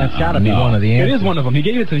not. No, that's got to be one of the answers. It is one of them. He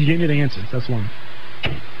gave me the answers. That's 1.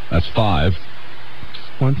 That's 5.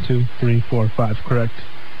 1, 2, 3, 4, 5. Correct.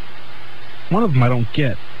 One of them I don't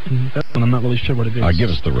get. That one I'm not really sure what it is. Give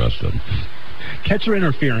us the rest of them. Catcher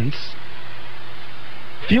interference.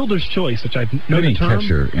 Fielder's choice, which I know the term.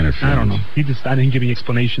 Catcher interference. I don't know. I didn't give me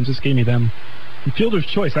explanations. Just gave me them. And fielder's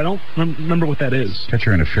choice. I don't remember what that is.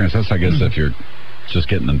 Catcher interference. That's, I guess, if you're just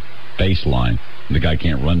getting the baseline, the guy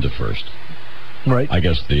can't run to first. Right. I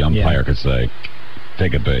guess the umpire could say,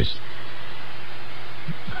 take a base.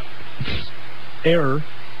 Error,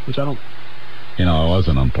 which I don't... I was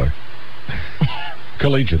an umpire.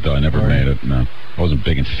 Collegiate, though. I never made it. No. I wasn't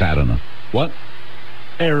big and fat enough. What?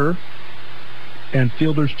 Error and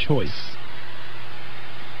fielder's choice.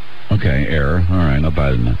 Okay, error. All right, not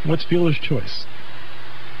bad enough. What's fielder's choice?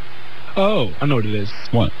 Oh, I know what it is.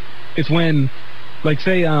 What? It's when, like,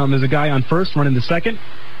 say there's a guy on first running to second,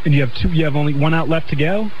 and you have only 1 out left to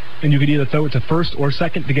go, and you could either throw it to first or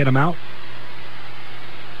second to get him out.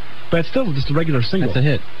 But it's still just a regular single. That's a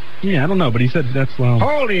hit. Yeah, I don't know, but he said that's, well...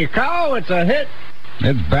 Holy cow, it's a hit!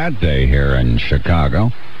 It's bat day here in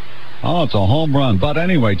Chicago. Oh, it's a home run. But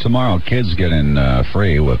anyway, tomorrow, kids get in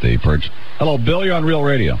free with the perch. Hello, Bill, you're on Real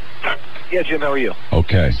Radio. Yeah, Jim, how are you?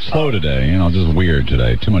 Okay. Slow today. Just weird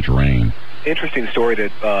today. Too much rain. Interesting story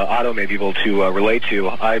that Otto may be able to relate to.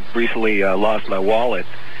 I recently lost my wallet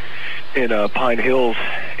in Pine Hills,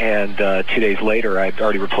 and 2 days later, I'd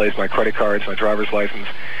already replaced my credit cards, my driver's license,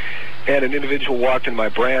 and an individual walked in my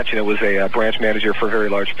branch, and it was a branch manager for a very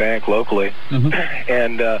large bank locally.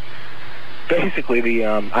 And basically,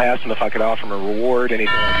 I asked him if I could offer him a reward,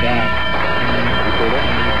 anything like that.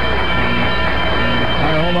 All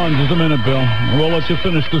right, hold on just a minute, Bill. We'll let you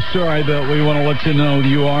finish the story, but we want to let you know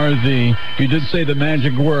you did say the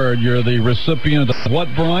magic word. You're the recipient of what,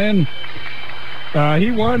 Brian?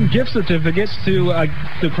 He won gift certificates to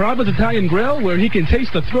the Carrabba's Italian Grill, where he can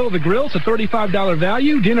taste the thrill of the grill. It's a $35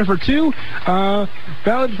 value. Dinner for 2.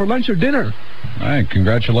 Valid for lunch or dinner. All right,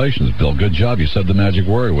 congratulations, Bill. Good job. You said the magic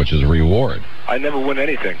word, which is reward. I never win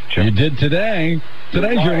anything, Jim. You did today.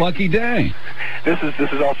 Today's your lucky day. This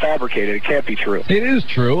is all fabricated. It can't be true. It is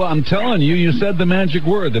true. I'm telling you, you said the magic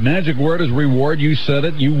word. The magic word is reward. You said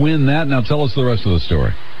it. You win that. Now tell us the rest of the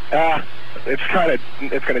story. It's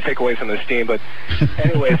going to take away some of the steam, but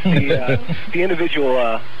anyways, the individual,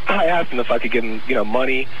 I asked him if I could give him,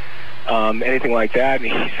 money, anything like that,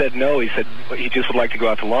 and he said no. He said he just would like to go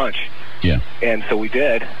out to lunch. Yeah. And so we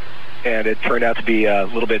did, and it turned out to be a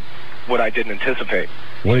little bit what I didn't anticipate.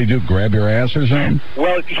 What did he do, grab your ass or something?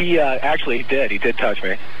 Well, he actually he did. He did touch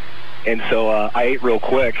me. And so I ate real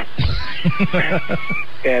quick,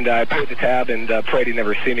 and I paid the tab and prayed he'd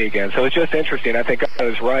never see me again. So it's just interesting. I think I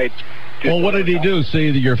was right. Well, what did he do? See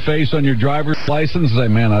your face on your driver's license? Say,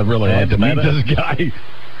 man, I'd really like to meet this guy.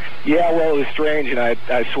 Yeah, well, it was strange, and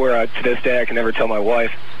I swear to this day I can never tell my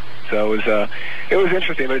wife. So it was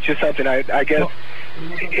interesting, but it's just something I guess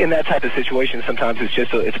in that type of situation sometimes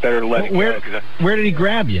it's better to let it go. Where did he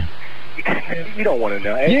grab you? You don't want to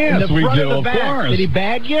know. Yes, we do, of course. Did he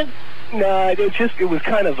bag you? No, it was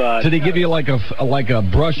kind of Did he give you like a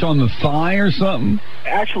brush on the thigh or something?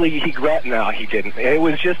 Actually, he didn't. It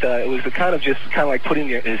was just kind of like putting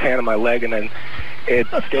his hand on my leg and then it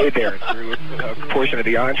stayed there through a portion of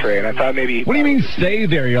the entree, and I thought maybe... What do you mean stay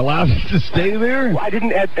there? You're allowed to stay there? Well, I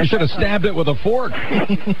didn't... You should have stabbed it with a fork.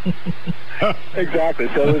 Exactly.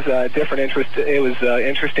 So it was different interest. It was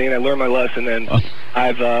interesting. I learned my lesson, and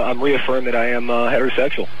I'm reaffirmed that I am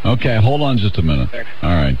heterosexual. Okay, hold on just a minute. Thanks. All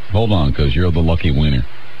right, hold on, because you're the lucky winner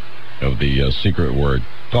of the secret word.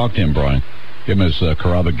 Talk to him, Brian. Give him his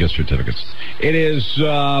Carrabba gift certificates. It is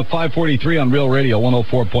 5:43 on Real Radio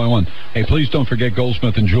 104.1. Hey, please don't forget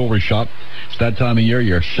Goldsmith and Jewelry Shop. It's that time of year.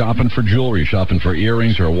 You're shopping for jewelry, shopping for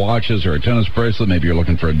earrings or watches or a tennis bracelet. Maybe you're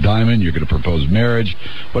looking for a diamond. You're going to propose marriage.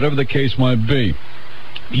 Whatever the case might be,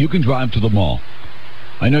 you can drive to the mall.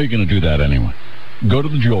 I know you're going to do that anyway. Go to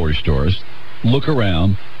the jewelry stores, look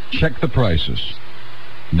around, check the prices.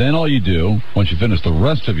 Then all you do, once you finish the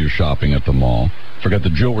rest of your shopping at the mall, forget the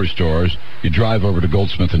jewelry stores, you drive over to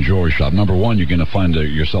Goldsmith and Jewelry Shop. Number one, you're going to find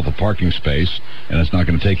yourself a parking space, and it's not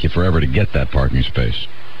going to take you forever to get that parking space.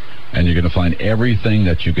 And you're going to find everything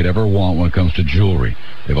that you could ever want when it comes to jewelry.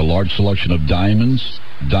 They have a large selection of diamonds,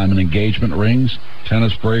 diamond engagement rings,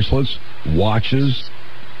 tennis bracelets, watches,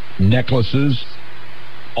 necklaces,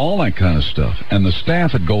 all that kind of stuff. And the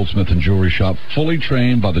staff at Goldsmith and Jewelry Shop, fully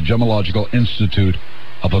trained by the Gemological Institute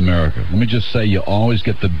of America. Let me just say, you always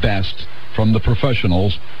get the best from the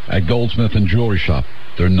professionals at Goldsmith and Jewelry Shop.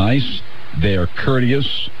 They're nice, they are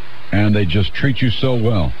courteous, and they just treat you so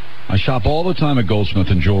well. I shop all the time at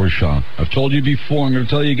Goldsmith and Jewelry Shop. I've told you before, I'm going to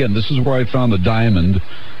tell you again, this is where I found the diamond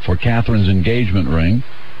for Catherine's engagement ring.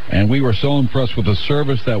 And we were so impressed with the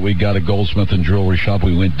service that we got at Goldsmith and Jewelry Shop.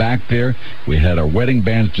 We went back there. We had our wedding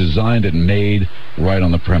bands designed and made right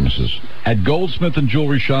on the premises. At Goldsmith and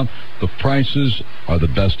Jewelry Shop, the prices are the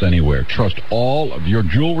best anywhere. Trust all of your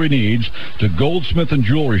jewelry needs to Goldsmith and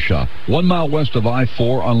Jewelry Shop, 1 mile west of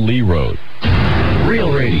I-4 on Lee Road.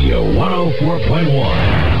 Real Radio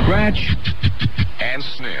 104.1. Scratch and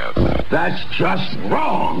sniff. That's just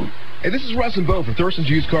wrong. Hey, this is Russ and Bo for Thurston's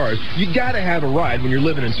Used Cars. You gotta have a ride when you're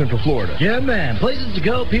living in Central Florida. Yeah, man. Places to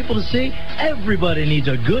go, people to see. Everybody needs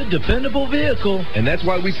a good, dependable vehicle. And that's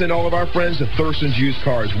why we send all of our friends to Thurston's Used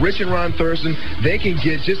Cars. Rich and Ron Thurston, they can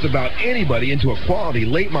get just about anybody into a quality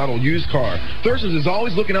late model used car. Thurston's is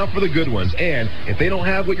always looking out for the good ones. And if they don't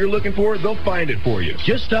have what you're looking for, they'll find it for you.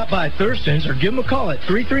 Just stop by Thurston's or give them a call at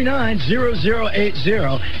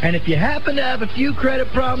 339-0080. And if you happen to have a few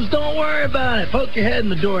credit problems, don't worry about it. Poke your head in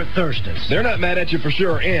the door at Thurston's. They're not mad at you for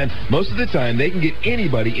sure, and most of the time they can get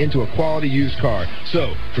anybody into a quality used car.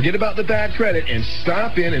 So forget about the bad credit and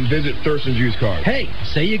stop in and visit Thurston's Used Cars. Hey,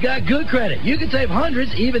 say you got good credit. You can save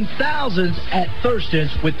hundreds, even thousands at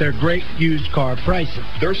Thurston's with their great used car prices.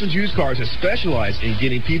 Thurston's Used Cars has specialized in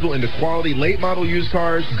getting people into quality late model used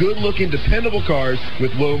cars, good-looking, dependable cars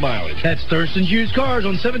with low mileage. That's Thurston's Used Cars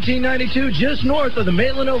on 1792, just north of the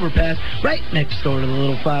Maitland Overpass, right next door to the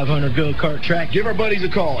little 500 go-kart track. Give our buddies a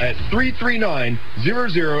call at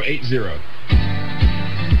 339-0080.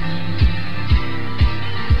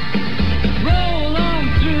 Roll on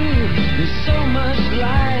through, there's so much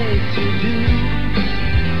life to do.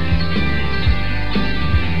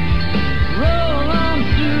 Roll on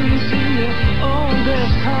through, see your own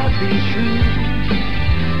best heart be true.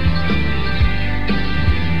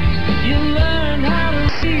 You learn how to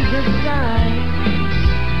see the signs.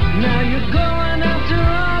 Now you're going after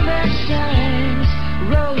all that shines.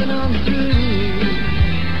 Rolling on through.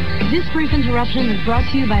 This brief interruption is brought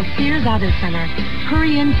to you by Sears Auto Center.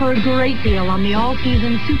 Hurry in for a great deal on the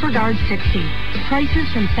all-season SuperGuard 60.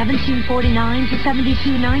 Prices from $17.49 to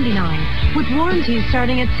 $72.99, with warranties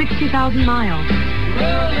starting at 60,000 miles.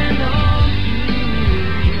 Rolling on through.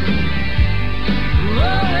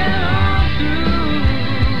 Rolling on through.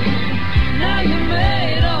 Now you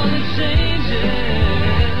made all the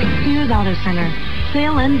changes. Sears Auto Center.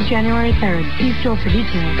 Sale ends January 3rd. See store for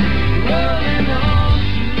details.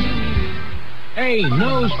 Hey,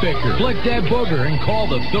 nose picker, flick that booger and call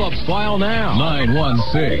the Phillips file now.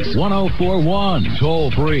 916-1041. Toll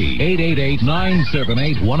free.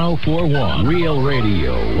 888-978-1041. Real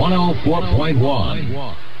Radio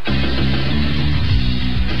 104.1.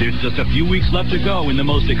 There's just a few weeks left to go in the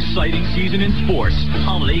most exciting season in sports,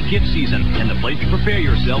 holiday gift season, and the place to prepare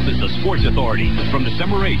yourself is the Sports Authority. From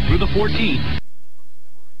December 8th through the 14th,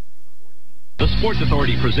 The Sports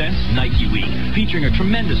Authority presents Nike Week, featuring a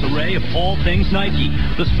tremendous array of all things Nike.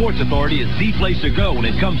 The Sports Authority is the place to go when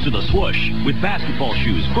it comes to the swoosh, with basketball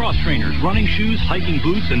shoes, cross trainers, running shoes, hiking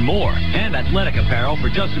boots, and more. And athletic apparel for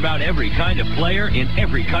just about every kind of player in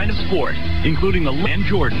every kind of sport, including the and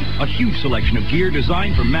Jordan, a huge selection of gear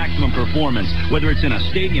designed for maximum performance, whether it's in a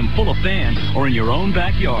stadium full of fans or in your own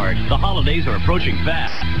backyard. The holidays are approaching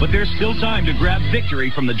fast, but there's still time to grab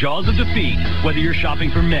victory from the jaws of defeat. Whether you're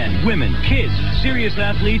shopping for men, women, kids, serious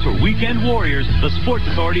athletes, or weekend warriors, the Sports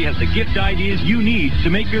Authority has the gift ideas you need to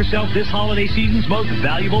make yourself this holiday season's most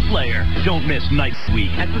valuable player. Don't miss Nike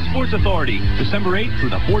Week at the Sports Authority, December 8th through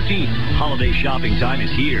the 14th. Holiday shopping time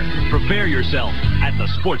is here. Prepare yourself at the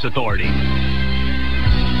Sports Authority.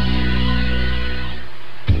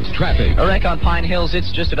 Traffic. A wreck on Pine Hills.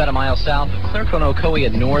 It's just about a mile south of Clerco-Ocoee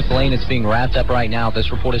at North Lane. It's being wrapped up right now.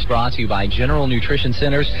 This report is brought to you by General Nutrition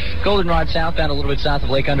Centers. Goldenrod southbound, a little bit south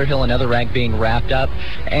of Lake Underhill. Another wreck being wrapped up.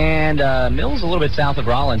 And Mills, a little bit south of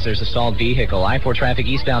Rollins. There's a stalled vehicle. I-4 traffic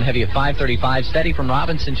eastbound heavy at 535. Steady from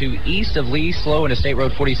Robinson to east of Lee. Slow into State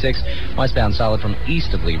Road 46. Westbound solid from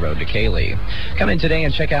east of Lee Road to Cayley. Come in today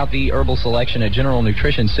and check out the herbal selection at General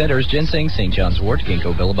Nutrition Centers. Ginseng, St. John's wort,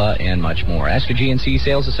 ginkgo biloba, and much more. Ask your GNC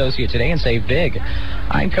sales associate today and save big.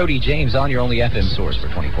 I'm Cody James on your only FM source for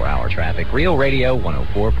 24-hour traffic. Real Radio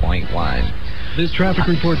 104.1. This traffic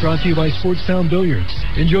report brought to you by Sportstown Billiards.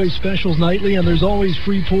 Enjoy specials nightly, and there's always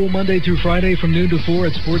free pool Monday through Friday from noon to 4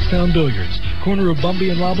 at Sportstown Billiards, corner of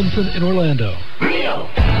Bumby and Robinson in Orlando. Real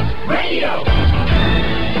Radio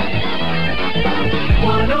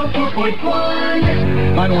 104.1.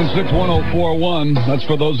 916-1041. That's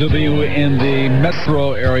for those of you in the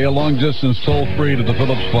metro area. Long distance toll free to the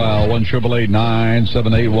Phillips file.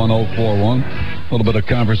 1-888-978-1041. A little bit of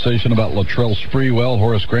conversation about Latrell Sprewell.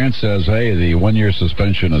 Horace Grant says, hey, the 1-year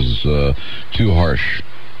suspension is too harsh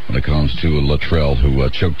when it comes to Latrell, who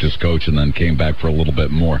choked his coach and then came back for a little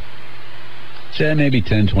bit more. Say maybe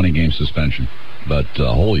 10, 20 game suspension. But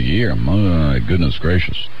a whole year, my goodness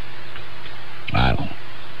gracious. I don't know.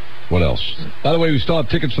 What else? By the way, we still have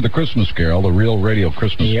tickets for the Christmas Carol, the Real Radio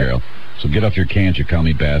Christmas Carol. So get off your cans, you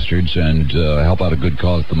commie bastards, and help out a good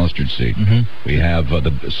cause, the Mustard Seed. We have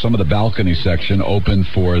some of the balcony section open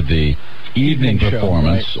for the evening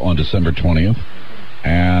performance on December 20th.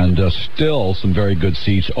 And still some very good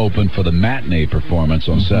seats open for the matinee performance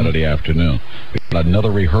on Saturday afternoon. We got another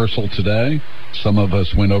rehearsal today. Some of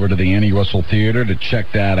us went over to the Annie Russell Theater to check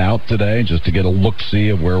that out today, just to get a look-see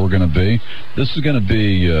of where we're going to be. This is going to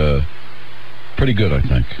be pretty good, I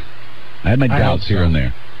think. I had my doubts here and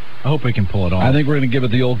there. I hope we can pull it off. I think we're going to give it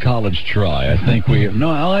the old college try. I think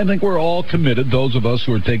I think we're all committed, those of us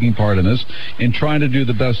who are taking part in this, in trying to do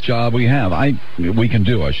the best job we have. We can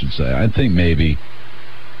do, I should say. I think maybe,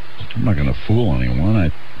 I'm not going to fool anyone.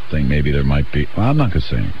 I think maybe there might be, well, I'm not going to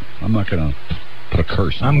say anything. I'm not going to put a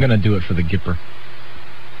curse on I'm going to do it for the Gipper.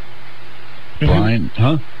 Brian,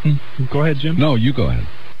 huh? Go ahead, Jim. No, you go ahead.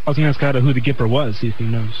 I was going to ask Otto who the Gipper was, see if he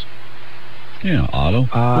knows. Yeah, Otto.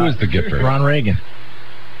 Who is the Gipper? Ron Reagan.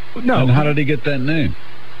 No. And how did he get that name?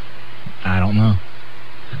 I don't know.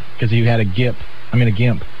 Because he had a gimp.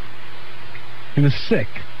 He was sick.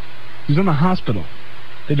 He was in the hospital.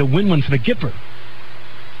 They had to win one for the Gipper.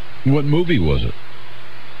 What movie was it?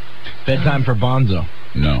 Bedtime for Bonzo.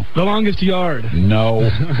 No. The Longest Yard. No.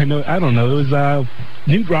 I don't know. It was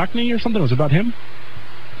Newt Rockney or something. It was about him?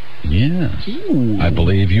 Yes. Ooh. I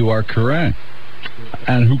believe you are correct.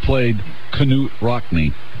 And who played Knute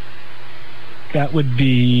Rockne? That would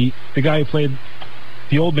be the guy who played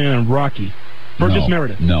the old man in Rocky. Burgess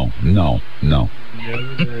Meredith. No. I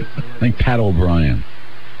think Pat O'Brien.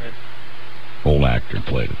 Old actor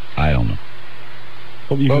played it. I don't know.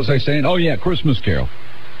 What was I saying? Oh, yeah, Christmas Carol.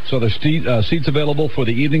 So there's seats available for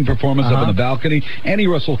the evening performance up in the balcony. Annie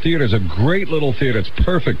Russell Theater is a great little theater. It's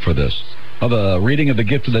perfect for this. Of a reading of The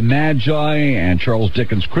Gift of the Magi and Charles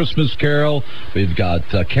Dickens' Christmas Carol. We've got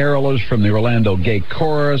carolers from the Orlando Gay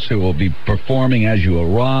Chorus who will be performing as you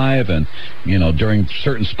arrive and, during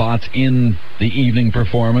certain spots in the evening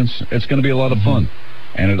performance. It's going to be a lot of fun.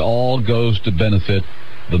 And it all goes to benefit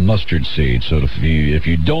the Mustard Seed. So if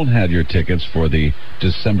you don't have your tickets for the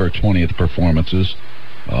December 20th performances,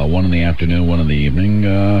 one in the afternoon, one in the evening,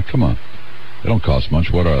 come on. They don't cost much.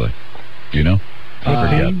 What are they? Do you know?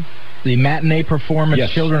 The matinee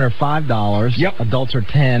performance, children are $5. Yep. Adults are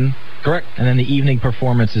 $10. Correct. And then the evening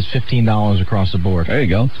performance is $15 across the board. There you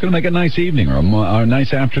go. It's going to make a nice evening or a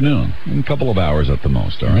nice afternoon. A couple of hours at the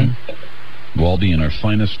most, all right? We'll all be in our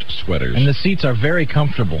finest sweaters. And the seats are very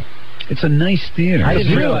comfortable. It's a nice theater. I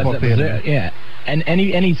didn't realize that was it. Yeah. And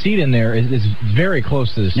any seat in there is very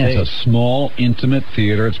close to the stage. It's a small, intimate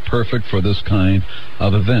theater. It's perfect for this kind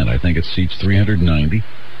of event. I think it seats 390.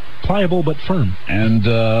 Pliable but firm. And,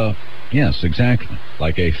 yes, exactly.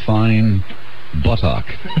 Like a fine buttock.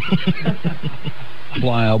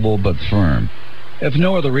 Pliable but firm. If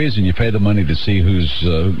no other reason, you pay the money to see who's,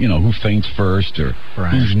 who faints first or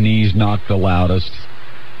whose knees knock the loudest,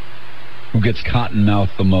 who gets cotton mouth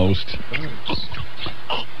the most.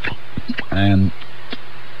 And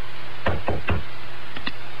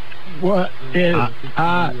what is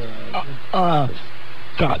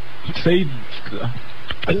say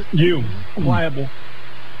you pliable?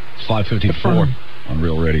 It's 5:54 on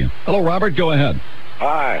Real Radio. Hello, Robert. Go ahead.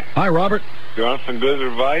 Hi. Hi, Robert. You want some good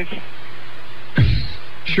advice?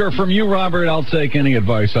 Sure, from you, Robert. I'll take any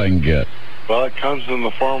advice I can get. Well, it comes in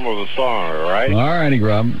the form of a song, all right? All righty,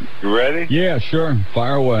 Rob. You ready? Yeah, sure.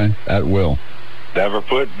 Fire away. At will. Never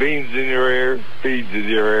put beans in your ear, beans in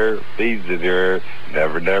your ear, beans in your ear.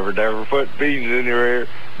 Never, never, never put beans in your ear,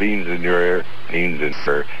 beans in your ear, beans in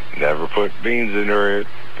your ear. Never put beans in your ear,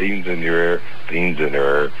 beans in your ear, beans in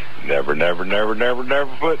your ear. Never, never, never, never,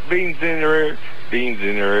 never put beans in your ear, beans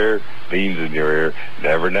in your ear, beans in your ear.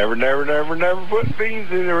 Never, never, never, never, never put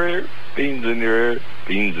beans in your ear, beans in your ear,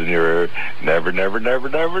 beans in your ear. Never, never, never,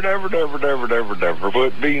 never, never, never, never, never, never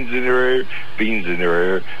put beans in your ear, beans in your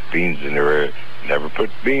ear, beans in your ear. Never put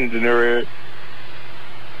beans in your ear.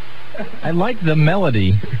 I like the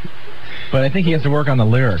melody, but I think he has to work on the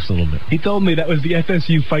lyrics a little bit. He told me that was the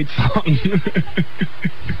FSU fight song.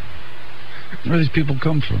 Where do these people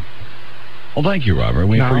come from? Well, thank you, Robert.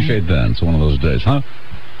 We appreciate that. It's one of those days, huh?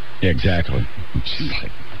 Yeah, exactly.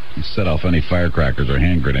 You set off any firecrackers or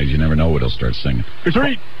hand grenades, you never know what he'll start singing.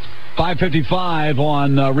 Retreat! 5:55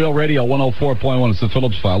 on Real Radio 104.1. It's the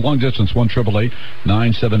Phillips File. Long distance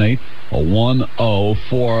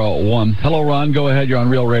 1-888-978-1041. Hello, Ron. Go ahead. You're on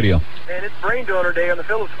Real Radio. Man, it's brain donor day on the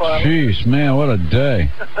Phillips File. Jeez, man, what a day.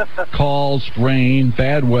 Calls, rain,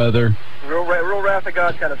 bad weather. Real wrath of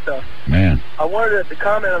God kind of stuff. Man. I wanted to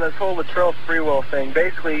comment on this whole Latrell Sprewell thing.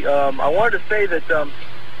 Basically, I wanted to say that,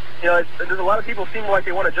 there's a lot of people seem like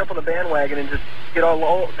they want to jump on the bandwagon and just get all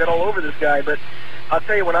over this guy, but I'll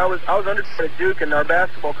tell you, when I was under at Duke, and our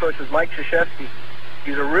basketball coach was Mike Krzyzewski.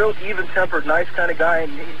 He's a real even-tempered, nice kind of guy,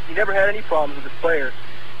 and he never had any problems with his players,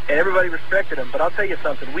 and everybody respected him. But I'll tell you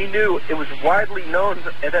something. We knew, it was widely known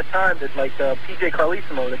at that time that, like, P.J.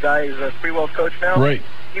 Carlesimo, the guy who's Sprewell's coach now, right,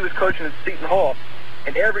 he was coaching at Seton Hall,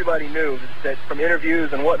 and everybody knew that from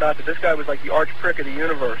interviews and whatnot that this guy was like the arch prick of the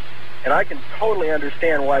universe. And I can totally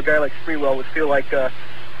understand why a guy like Sprewell would feel like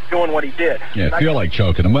doing what he did. Yeah, feel like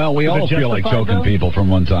choking him. Well, we all feel like choking people from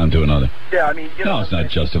one time to another. Yeah, I mean, no, it's not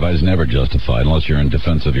justified. It's never justified unless you're in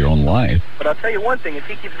defense of your own life. But I'll tell you one thing: if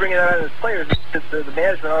he keeps bringing that out of his players, the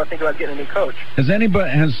management ought to think about getting a new coach. Has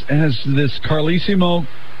this Carlesimo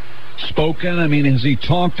spoken? I mean, has he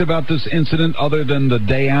talked about this incident other than the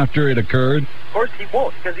day after it occurred? Of course he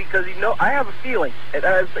won't, because he know. I have a feeling.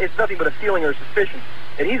 It's nothing but a feeling or a suspicion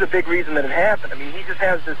that he's a big reason that it happened. I mean, he just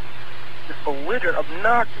has this belligerent,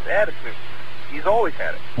 obnoxious attitude. He's always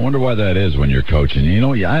had it. I wonder why that is when you're coaching. You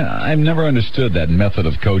know, I've never understood that method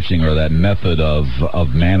of coaching or that method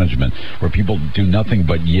of management where people do nothing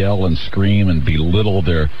but yell and scream and belittle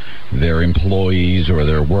their employees or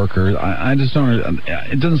their workers. I just don't.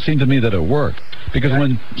 It doesn't seem to me that it works. Because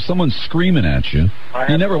when someone's screaming at you,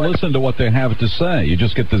 you never listen to what they have to say. You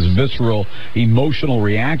just get this visceral, emotional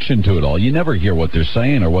reaction to it all. You never hear what they're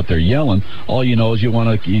saying or what they're yelling. All you know is you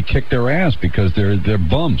kick their ass because they're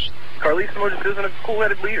bums. Carlesimo just isn't a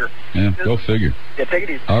cool-headed leader. Yeah, go figure. Yeah, take it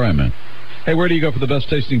easy. All right, man. Hey, where do you go for the best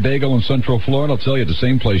tasting bagel in Central Florida? I'll tell you, the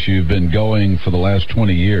same place you've been going for the last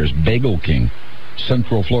 20 years, Bagel King.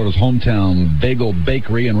 Central Florida's hometown bagel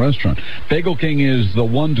bakery and restaurant. Bagel King is the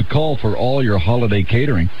one to call for all your holiday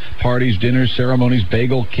catering. Parties, dinners, ceremonies,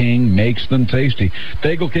 Bagel King makes them tasty.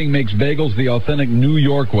 Bagel King makes bagels the authentic New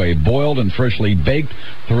York way, boiled and freshly baked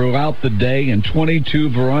throughout the day in 22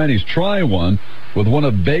 varieties. Try one with one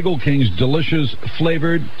of Bagel King's delicious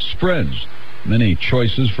flavored spreads. Many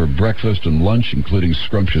choices for breakfast and lunch, including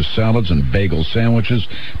scrumptious salads and bagel sandwiches,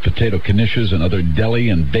 potato knishes and other deli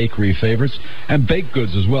and bakery favorites, and baked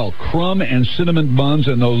goods as well, crumb and cinnamon buns,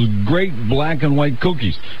 and those great black and white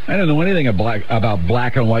cookies. I didn't know anything about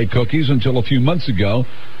black and white cookies until a few months ago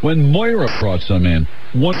when Moira brought some in.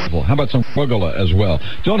 Wonderful. How about some rugelach as well?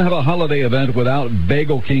 Don't have a holiday event without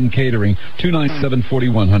Bagel King Catering,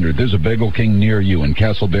 297-4100. There's a Bagel King near you in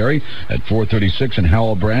Castleberry at 436 in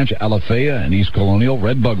Howell Branch, Alafaya, and in East Colonial,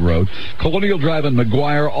 Redbug Road, Colonial Drive in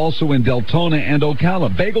McGuire, also in Deltona and Ocala.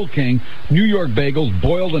 Bagel King, New York bagels,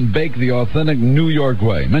 boiled and baked the authentic New York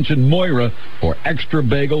way. Mention Moira for extra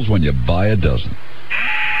bagels when you buy a dozen.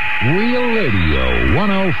 Real Radio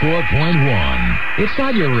 104.1. It's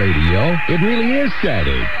not your radio. It really is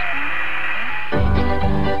static.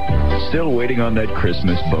 Still waiting on that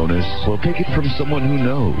Christmas bonus? Well, take it from someone who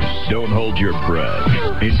knows. Don't hold your breath.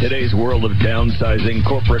 In today's world of downsizing,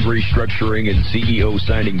 corporate restructuring, and CEO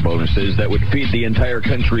signing bonuses that would feed the entire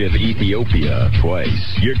country of Ethiopia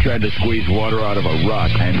twice, you're trying to squeeze water out of a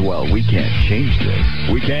rock, and, well, we can't change this.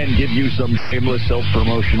 We can give you some shameless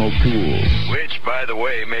self-promotional tools, which, by the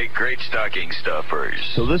way, make great stocking stuffers.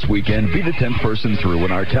 So this weekend, be the 10th person through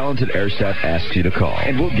when our talented air staff asks you to call,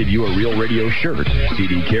 and we'll give you a Real Radio shirt,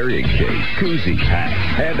 CD carrying case, koozie, hat,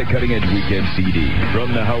 and a cutting-edge weekend CD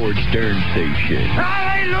from the Howard Stern Station.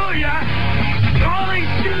 Hallelujah! Holy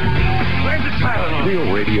shit! Where's the Tylenol? Real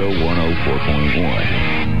Radio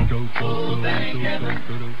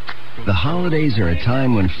 104.1. The holidays are a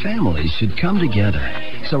time when families should come together.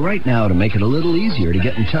 So right now, to make it a little easier to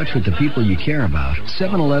get in touch with the people you care about,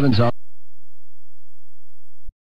 7-Eleven's